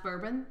last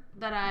bourbon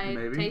that I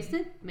Maybe.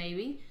 tasted?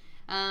 Maybe.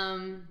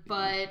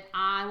 But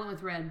I went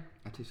with red.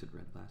 I tasted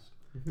red last.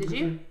 Did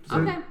you? So-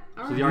 Okay.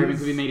 All So right. the argument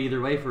could be made either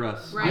way for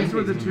us. Right. These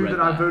were the two Red that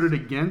I last. voted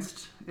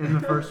against in the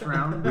first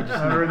round. We just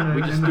in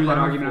the threw that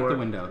final argument out four. the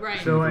window. Right.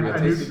 So I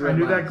tasted knew red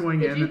that last. going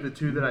Did in you? that the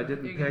two that I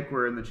didn't There you go. pick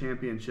were in the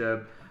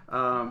championship.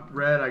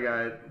 Red, I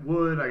got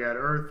wood, I got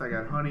earth, I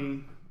got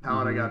honey.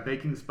 Palette, I got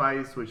baking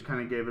spice, which kind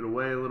of gave it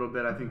away a little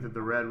bit. I think that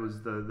the red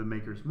was the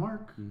Maker's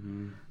Mark.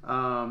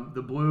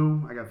 The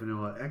blue, I got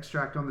vanilla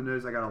extract on the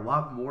nose. I got a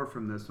lot more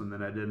from this one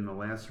than I did in the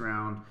last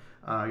round.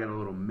 I got a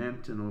little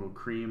mint and a little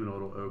cream and a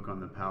little oak on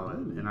the palate.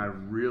 And I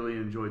really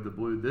enjoyed the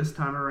blue this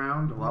time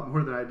around, a lot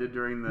more than I did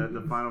during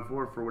the Final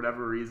Four for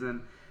whatever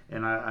reason.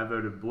 And I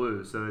voted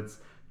blue. So it's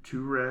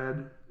 2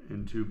 red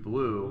and 2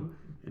 blue.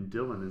 And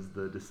Dylan is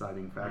the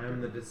deciding I factor.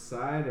 am the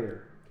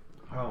decider.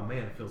 Oh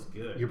man, it feels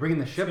good. You're bringing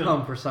the ship Just gonna-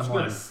 home for just someone.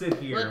 gonna sit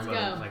here. Let's I'm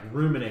gonna go. like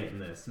ruminate in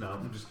this. No,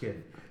 I'm just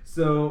kidding.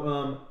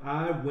 So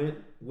I went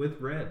with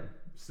red.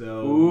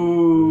 So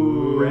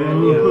red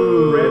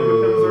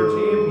becomes our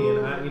champion.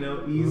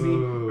 Easy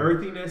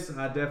earthiness.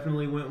 I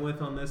definitely went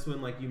with on this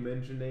one, like you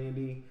mentioned,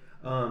 Andy.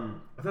 I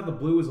thought the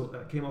blue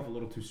came off a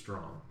little too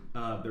strong.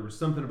 There was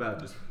something about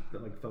it just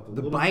that like felt a The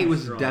little bite too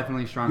was strong.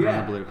 definitely stronger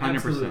Yeah, on the blue. 100%.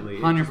 absolutely.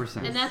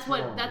 100%. And that's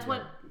strong,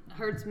 what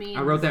hurts me.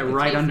 I wrote that the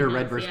right tasting under notes,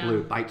 red versus yeah.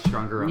 blue. Bite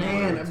stronger on the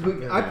Man,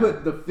 blue. I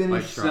put the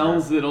finish.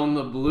 Sells it on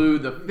the blue.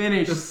 The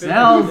finish The finish,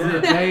 sells yeah.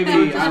 it,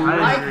 baby. I I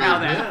like agree. how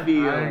that I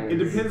feels. agree. It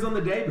depends on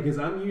the day because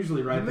I'm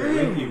usually right there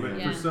with you, but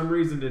Yeah. for some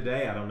reason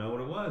today I don't know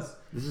what it was.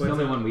 This is But, the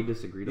only one we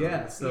disagreed on.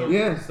 Yeah, so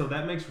Yeah. so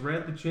that makes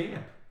red the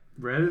champ.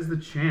 Red is the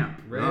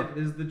champ. Red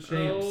is the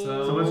champ.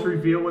 Oh. So let's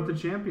reveal what the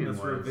champion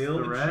Let's was. reveal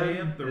the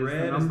champ. The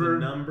red is the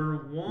number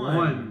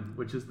one.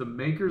 which is the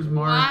Maker's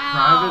Mark Wow.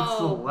 Private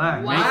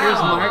Select. Wow. Maker's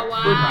Mark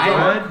Wow.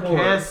 Private. Red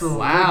Castle.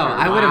 Wow,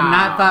 Liquor. I would have Wow.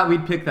 not thought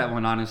we'd pick that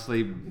one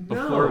honestly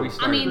before we I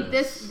started. mean,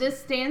 this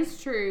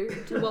stands true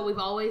to what we've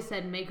always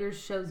said. Makers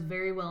shows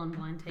very well in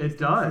blind tasting. It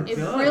does. It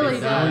does. really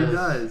It does. It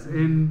does.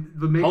 And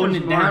the Maker's holding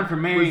it Mark down for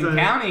Marion was a-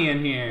 County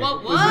in here.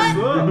 What? was a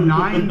What?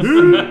 9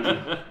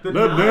 seed. The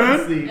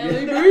non-seed.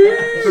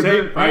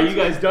 LAB. Are you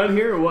guys done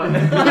here or what?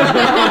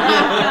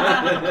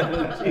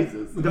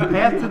 Jesus. The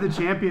path to the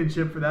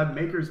championship for that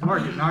Maker's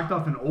Mark, it knocked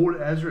off an old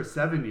Ezra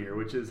 7-year,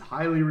 which is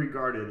highly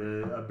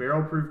regarded, a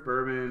barrel-proof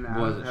bourbon out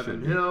Was of it Heaven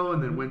should be. Hill,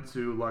 and then went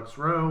to Lux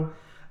Row.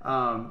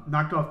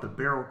 knocked off the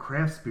Barrel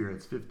Craft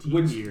Spirits 15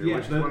 Which, year, yeah,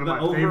 which is the- one of the my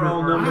overall favorite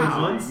number bourbons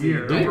one of the seed.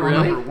 year. Did it Overall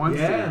really? number one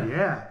Yeah. seed,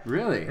 yeah.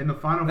 Really? In the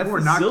Final That's Four,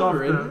 the knocked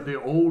silver, off isn't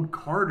the old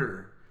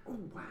Carter. Oh,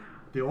 wow.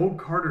 The old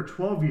Carter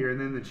 12 year, and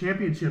then the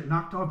championship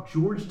knocked off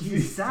George T.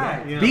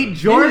 Stagg. Yeah. Beat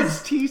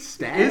George T.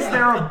 Stagg. Is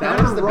there a That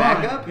better was the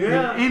run backup?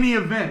 Yeah. in any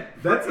event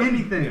That's for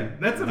anything? yeah,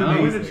 that's to win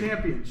amazing. a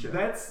championship.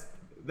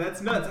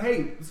 That's nuts.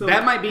 Hey, so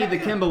That might be the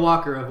Kemba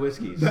Walker of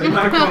whiskeys. That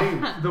might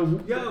be- The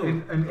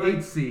an like-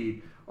 8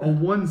 seed, a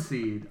 1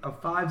 seed, a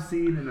 5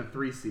 seed, and a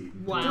 3 seed.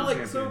 Wow. So, like,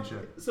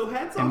 Championship. so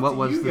hats And off what to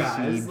was you the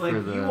guys. seed Like,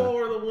 for the you all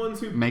are the ones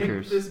who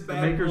Makers? picked this The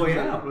bad Makers boy was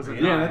a- out. was a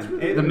man. nine. That's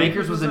really- The and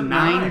Makers was a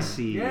 9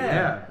 seed.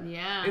 Yeah.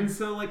 Yeah. And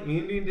so, like,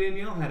 Andy and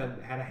Danielle had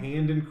a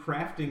hand in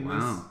crafting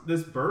Wow.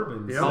 this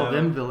bourbon. Yeah. Call So-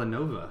 them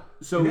Villanova.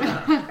 So,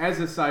 as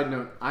a side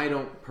note, I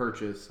don't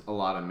purchase a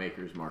lot of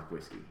Maker's Mark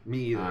whiskey. Me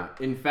either.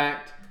 In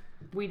fact,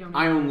 we don't.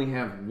 I only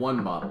have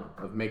one bottle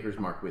of Maker's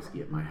Mark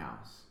whiskey at my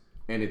house,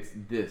 and it's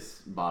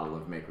this bottle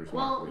of Maker's Mark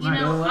well, whiskey. you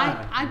know, No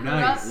lie. I grew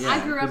Nice. up.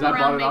 I grew up 'cause I bought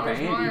around it off of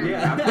Maker's Andy.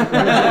 Mark.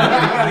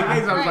 Yeah. In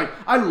case I was Right. like,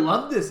 I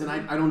love this, and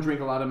I don't drink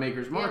a lot of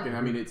Maker's Mark, Yeah. and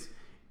I mean it's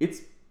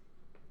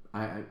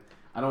I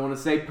don't want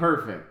to say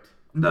perfect.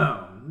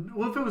 No.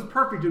 Well, if it was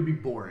perfect, it would be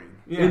boring.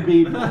 Yeah. It'd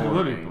be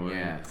Boring,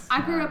 yes.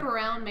 I grew up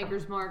around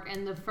Maker's Mark,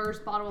 and the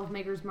first bottle of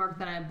Maker's Mark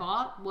that I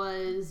bought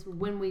was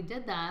when we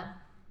did that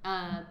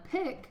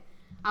pick.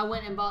 I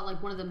went and bought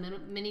like one of the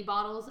mini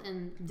bottles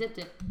and dipped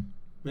it.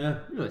 Yeah.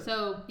 Really?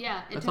 So yeah,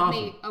 it That's took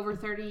awesome. me over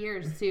 30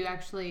 years to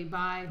actually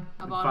buy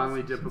a bottle.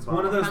 Finally dip a It's bottle.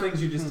 one of those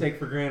things you just take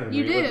for granted.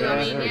 You when look do. I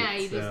back mean, at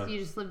it, yeah, so. you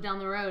just live down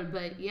the road.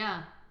 But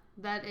yeah,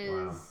 that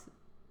is Wow.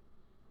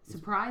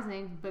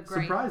 surprising, but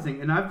great.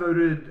 Surprising, and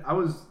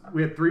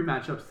we had 3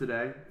 matchups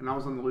today, and I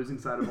was on the losing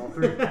side of all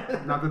 3.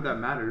 Not that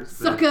matters.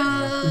 but-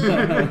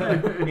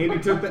 Sucker. Andy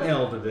took the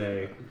L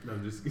today.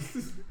 I'm just.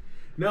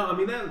 No, I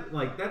mean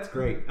that's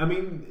great. I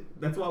mean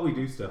that's why we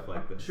do stuff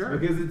like this. Sure.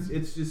 Because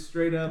it's just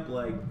straight up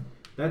like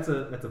that's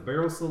a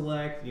barrel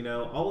select. You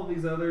know, all of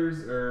these others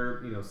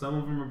are, you know, some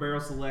of them are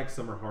barrel select,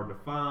 some are hard to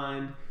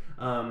find.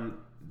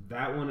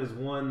 That one is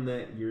one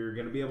that you're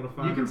going to be able to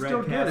find. You can at Red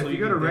still get Castle. if you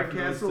go to can Red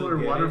definitely Castle still or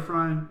get it.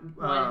 Waterfront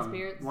Wine and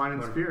Spirits. Wine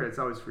and Spirits.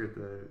 I always forget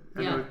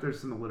I Yeah. know there's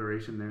some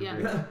alliteration there. Yeah.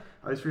 But I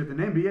always forget the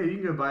name, but yeah, you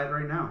can go buy it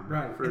right now,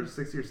 Right. for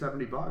 $60 or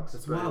 $70.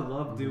 That's but- why I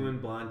love doing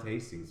blind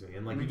tastings,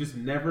 man. Like you just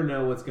never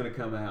know what's going to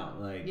come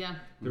out. Like Yeah.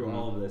 through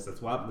all of this. That's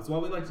why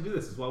we like to do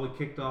this. That's why we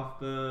kicked off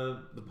the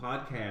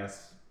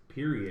podcast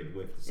period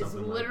with It's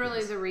something literally like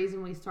this. the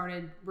reason we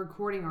started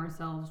recording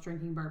ourselves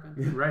drinking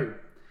bourbon. Right.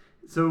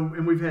 So,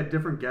 and we've had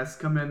different guests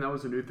come in. That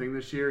was a new thing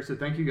this year. So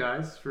thank you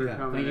guys for Yeah,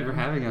 coming. Thank you for in.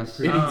 having us.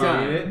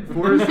 Anytime.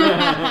 Forrest, you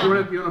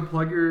want to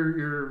plug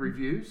your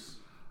reviews?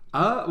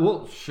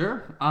 Well,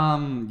 sure.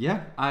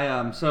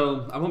 Yeah.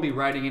 So I won't be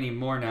writing any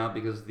more now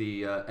because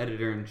the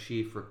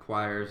editor-in-chief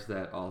requires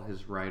that all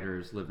his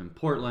writers live in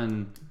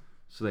Portland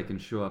so they can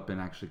show up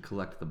and actually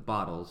collect the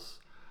bottles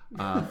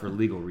for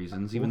legal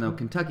reasons. Even though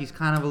Kentucky's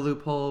kind of a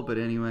loophole, but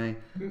anyway.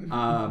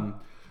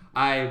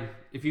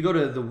 If you go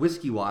to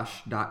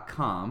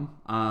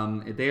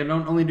thewhiskeywash.com, they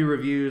don't only do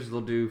reviews,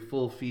 they'll do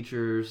full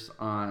features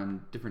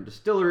on different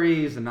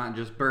distilleries and not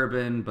just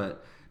bourbon,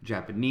 but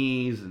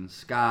Japanese and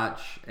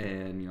Scotch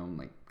and, you know,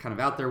 like kind of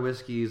out there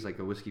whiskeys, like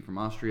a whiskey from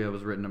Austria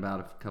was written about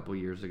a couple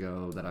years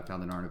ago that I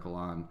found an article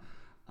on.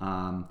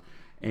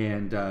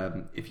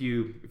 If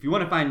you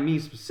want to find me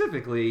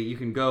specifically, you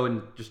can go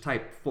and just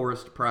type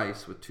Forrest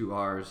Price with 2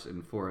 R's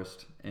and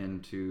Forrest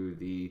into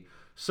the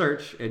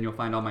search, and you'll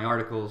find all my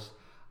articles.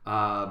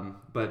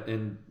 But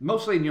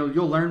mostly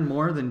you'll learn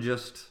more than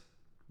just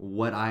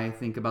what I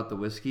think about the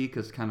whiskey,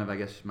 because kind of, I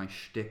guess, my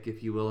shtick,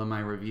 if you will, in my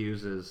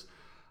reviews is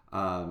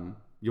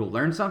you'll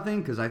learn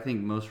something, because I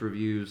think most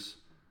reviews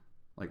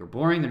are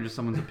boring. They're just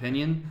someone's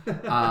opinion.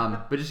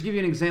 But just to give you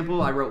an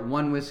example, I wrote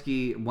one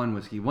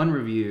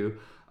review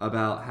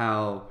about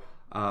how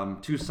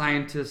 2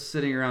 scientists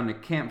sitting around a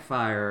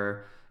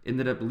campfire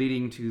ended up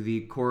leading to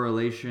the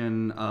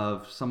correlation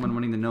of someone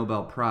winning the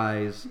Nobel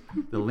Prize,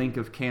 the link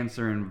of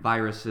cancer and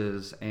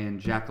viruses,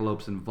 and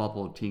jackalopes and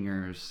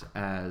Voppeltingers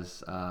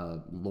as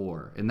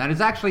lore. And that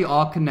is actually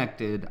all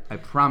connected, I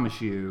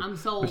promise you. I'm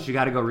sold. But you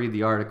got to go read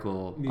the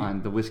article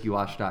on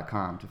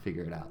thewhiskeywash.com to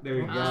figure it out. There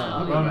you go. Wow.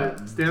 I love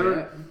it.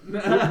 Stanley,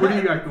 what do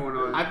you got going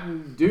on?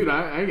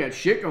 I got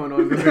shit going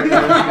on. Compared to this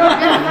guy.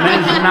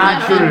 That is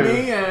not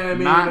true. I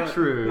mean, Not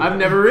true. I've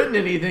never written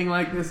anything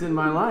like this in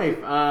my life.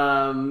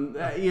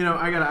 You know,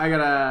 I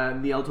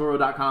got the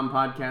ElToro.com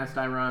podcast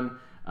I run.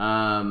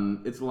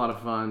 It's a lot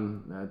of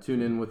fun.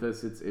 Tune in with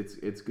us.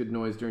 It's good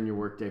noise during your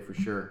workday for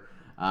sure.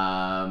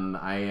 I'm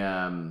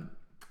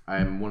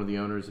one of the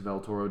owners of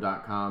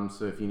ElToro.com,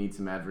 so if you need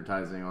some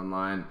advertising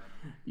online,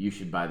 you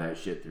should buy that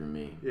shit through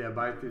me. Yeah,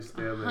 buy it through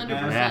Staler. 100%.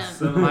 Yes,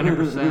 So-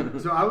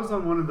 100%. So I was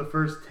on one of the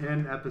first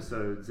 10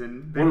 episodes,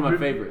 and One of my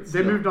favorites, They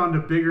still. moved on to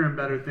bigger and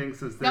better things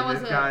since then. That was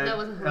They've a got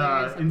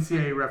hilarious episode.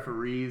 NCAA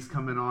referees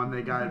coming on.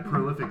 They got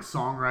prolific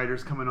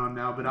songwriters coming on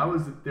now. But I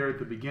was there at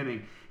the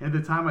beginning, and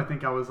at the time, I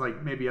think I was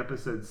like maybe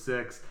episode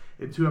 6.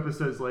 And 2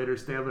 episodes later,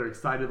 Stadler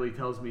excitedly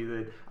tells me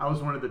that I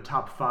was one of the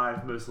top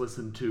 5 most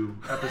listened to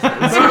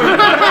episodes.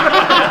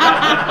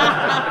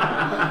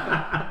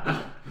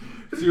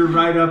 So you're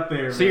right up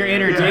there. So you're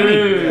man.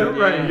 entertaining. Yeah,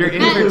 right. You're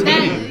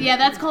entertaining. Yeah,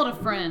 that's called a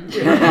friend. And you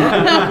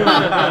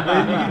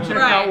can check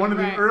Right, out one of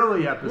the right.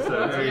 early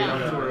episodes of Yeah.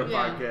 the Sort of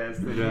Yeah. podcast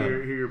and Yeah.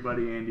 hear your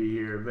buddy Andy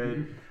here. But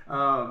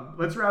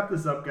let's wrap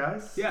this up,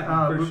 guys.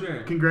 Yeah, for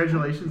sure.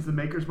 Congratulations to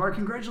Maker's Mark.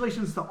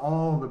 Congratulations to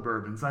all the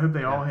bourbons. I hope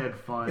they all had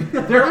fun.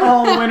 They're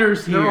all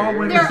winners here. They're all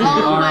winners. They're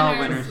all all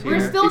winners. winners We're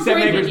here. still Except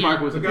drinking Maker's it. Mark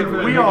was a Okay, good for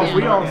one. the we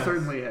all Yes.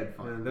 certainly had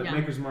fun. And that Yeah.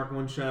 Maker's Mark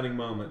one shining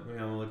moment. We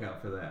gotta look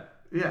out for that.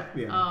 Yeah.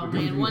 Yeah. Oh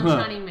man, one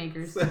shining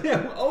makers.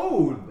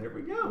 Oh, there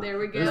we go. There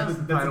we go. That's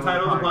the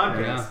title of the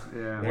podcast.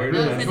 Yeah. There it That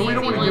was is. an But we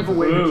don't easy want to one. give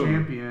away the Boom.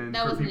 champion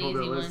That for was an people that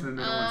easy listen. one.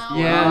 That don't want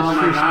Yeah, Oh my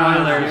true God,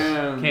 spoilers.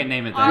 yeah. Can't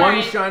name it All that. One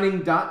right.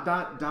 shining ...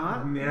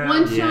 Yeah.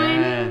 One Yeah.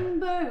 shining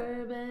bourbon.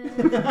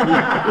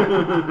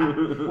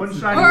 One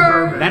shining Or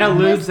bourbon. That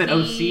alludes that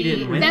whiskey. OC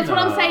didn't win. That's what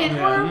I'm though. saying.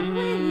 Yeah. Or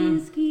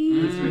whiskey.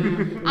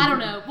 I don't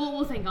know.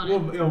 We'll think on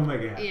it. We'll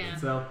make it happen. Yeah.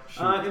 So,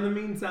 in the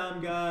meantime,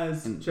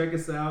 guys, check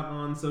us out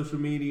on social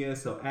media.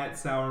 So, at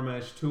Sour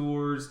Mash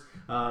Tours.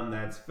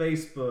 That's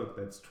Facebook,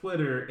 that's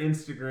Twitter,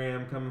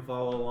 Instagram. Come and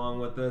follow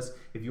along with us.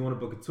 If you want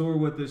to book a tour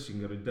with us, you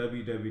can go to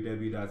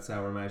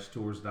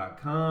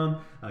www.sourmashtours.com.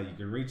 You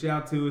can reach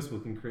out to us. We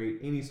can create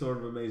any sort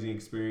of amazing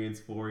experience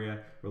for you.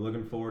 We're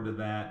looking forward to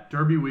that.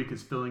 Derby week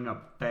is filling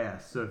up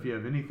fast, so if you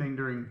have anything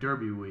during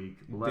Derby week,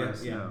 let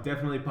us know.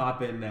 Definitely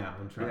pop in now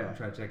and try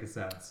to check us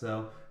out.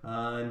 So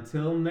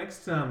until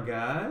next time,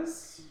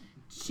 guys.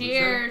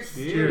 Cheers.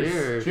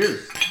 Cheers. Cheers.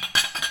 Cheers.